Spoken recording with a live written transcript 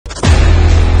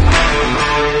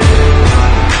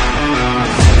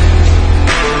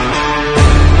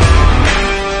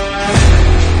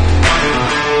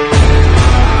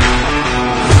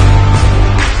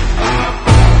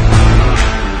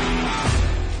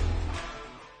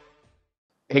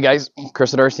Hey guys,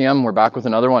 Chris at RCM. We're back with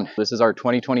another one. This is our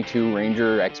 2022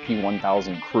 Ranger XP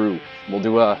 1000 Crew. We'll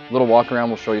do a little walk around.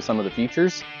 We'll show you some of the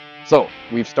features. So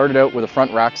we've started out with a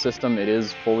front rack system. It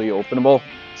is fully openable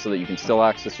so that you can still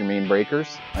access your main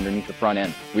breakers underneath the front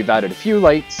end. We've added a few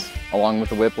lights along with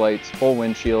the whip lights, full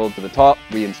windshield. To the top,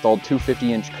 we installed two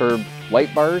 50-inch curved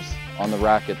light bars. On the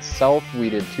rack itself, we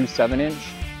did two 7-inch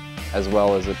as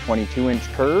well as a 22-inch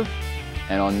curve.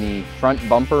 And on the front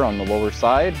bumper on the lower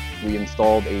side, we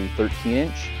installed a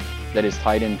 13-inch that is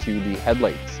tied into the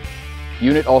headlights. The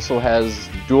unit also has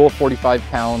dual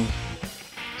 45-pound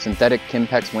synthetic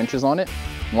Kimpex winches on it,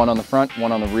 one on the front,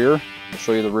 one on the rear. I'll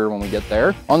show you the rear when we get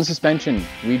there. On the suspension,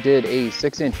 we did a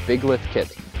 6-inch big lift kit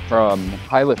from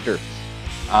High Lifter,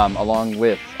 along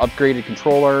with upgraded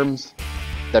control arms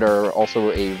that are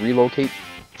also a relocate,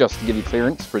 just to give you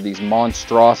clearance for these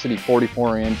monstrosity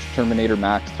 44-inch Terminator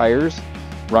Max tires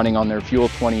running on their Fuel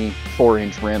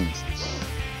 24-inch rims.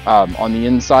 On the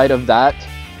inside of that,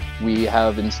 we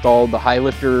have installed the High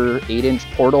Lifter 8-inch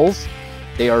portals.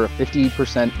 They are a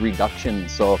 50% reduction,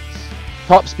 so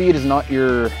top speed is not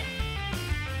your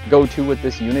go-to with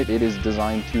this unit. It is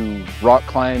designed to rock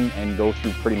climb and go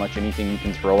through pretty much anything you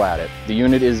can throw at it. The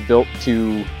unit is built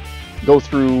to go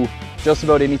through just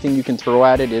about anything you can throw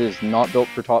at it. It is not built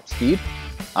for top speed.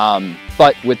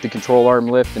 But with the control arm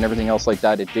lift and everything else like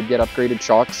that, it did get upgraded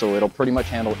shocks, so it'll pretty much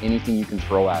handle anything you can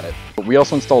throw at it. But we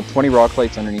also installed 20 rock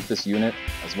lights underneath this unit,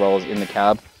 as well as in the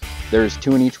cab. There's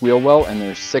 2 in each wheel well, and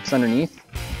there's 6 underneath.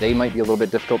 They might be a little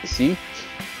bit difficult to see,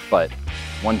 but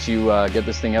once you get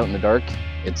this thing out in the dark,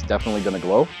 it's definitely going to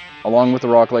glow. Along with the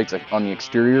rock lights on the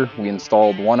exterior, we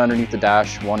installed one underneath the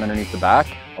dash, one underneath the back,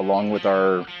 along with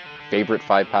our favorite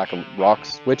 5-pack of rock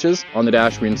switches. On the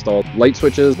dash, we installed light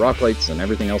switches, rock lights, and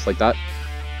everything else like that.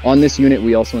 On this unit,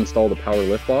 we also installed a power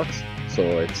lift box. So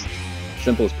it's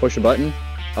simple as push a button,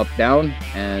 up, down,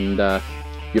 and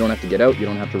you don't have to get out, you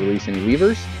don't have to release any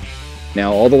levers.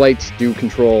 Now, all the lights do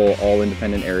control all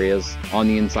independent areas on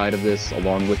the inside of this,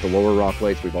 along with the lower rock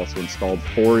lights. We've also installed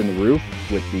 4 in the roof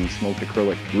with the smoked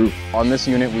acrylic roof. On this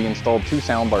unit, we installed 2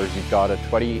 sound bars. You've got a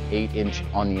 28-inch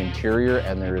on the interior,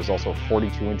 and there is also a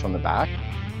 42-inch on the back.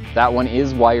 That one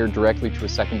is wired directly to a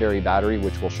secondary battery,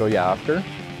 which we'll show you after.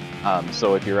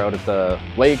 So if you're out at the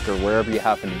lake or wherever you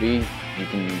happen to be, you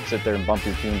can sit there and bump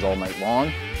your tunes all night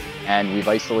long. And we've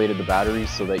isolated the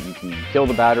batteries so that you can kill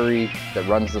the battery that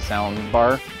runs the sound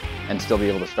bar and still be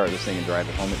able to start this thing and drive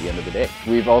it home at the end of the day.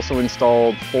 We've also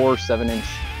installed 4 7-inch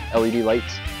LED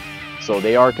lights. So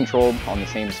they are controlled on the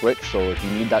same switch. So if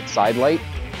you need that side light,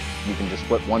 you can just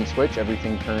flip one switch,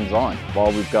 everything turns on.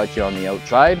 While we've got you on the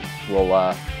outside, we'll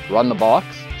run the box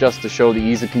just to show the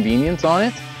ease of convenience on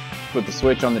it. Put the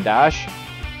switch on the dash.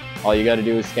 All you got to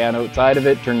do is stand outside of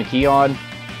it, turn the key on,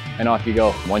 and off you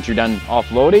go. Once you're done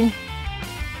offloading,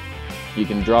 you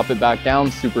can drop it back down,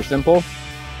 super simple.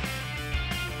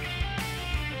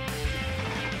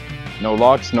 No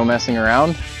locks, no messing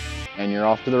around, and you're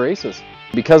off to the races.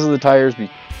 Because of the tires,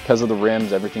 because of the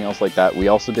rims, everything else like that, we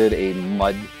also did a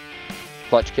mud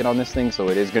clutch kit on this thing, so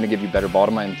it is going to give you better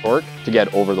bottom end torque to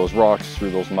get over those rocks,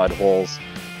 through those mud holes,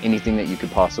 anything that you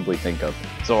could possibly think of.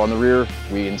 So on the rear,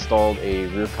 we installed a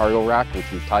rear cargo rack, which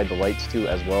we've tied the lights to,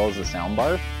 as well as the sound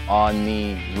bar. On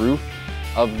the roof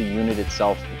of the unit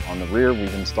itself, on the rear,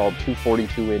 we've installed 2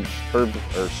 42-inch curved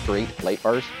or straight light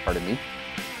bars, pardon me,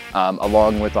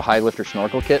 along with a High Lifter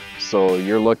snorkel kit. So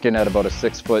you're looking at about a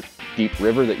 6-foot deep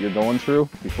river that you're going through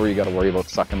before you got to worry about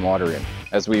sucking water in.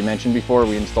 As we mentioned before,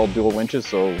 we installed dual winches,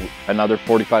 so another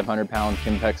 4,500-pound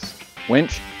Kimpex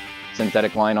winch,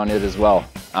 synthetic line on it as well.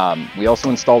 We also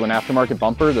installed an aftermarket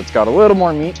bumper that's got a little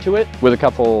more meat to it with a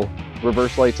couple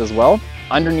reverse lights as well.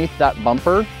 Underneath that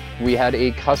bumper, we had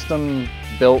a custom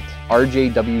built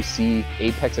RJWC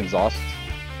Apex exhaust,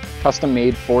 custom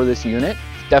made for this unit.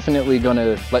 Definitely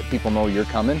gonna let people know you're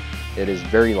coming. It is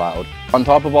very loud. On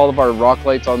top of all of our rock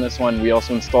lights on this one, we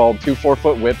also installed 2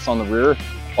 4-foot whips on the rear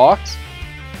box.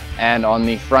 And on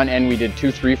the front end, we did 2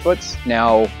 3-foots.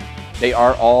 Now, they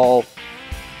are all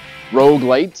rogue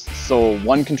lights, so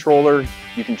one controller,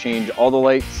 you can change all the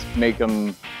lights, make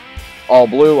them all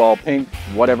blue, all pink,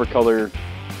 whatever color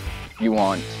you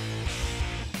want.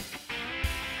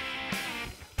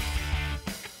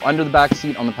 Under the back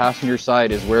seat on the passenger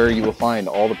side is where you will find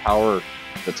all the power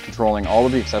that's controlling all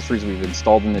of the accessories we've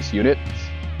installed in this unit.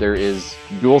 There is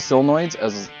dual solenoids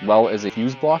as well as a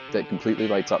fuse block that completely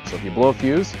lights up. So if you blow a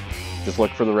fuse, just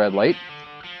look for the red light.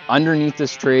 Underneath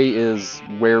this tray is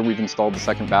where we've installed the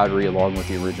second battery along with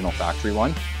the original factory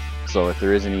one. So if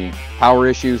there is any power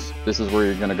issues, this is where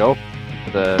you're going to go.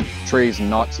 The tray is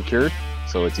not secured,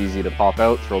 so it's easy to pop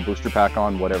out, throw a booster pack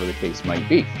on, whatever the case might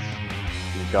be.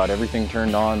 We've got everything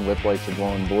turned on, whip lights are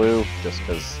glowing blue just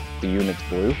because the unit's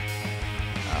blue.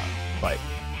 But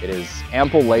it is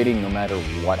ample lighting no matter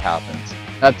what happens.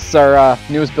 That's our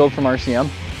newest build from RCM.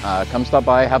 Come stop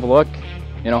by, have a look.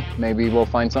 You know, maybe we'll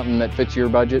find something that fits your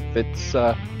budget, fits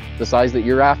the size that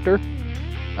you're after.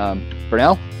 For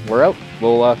now, we're out.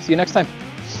 We'll see you next time.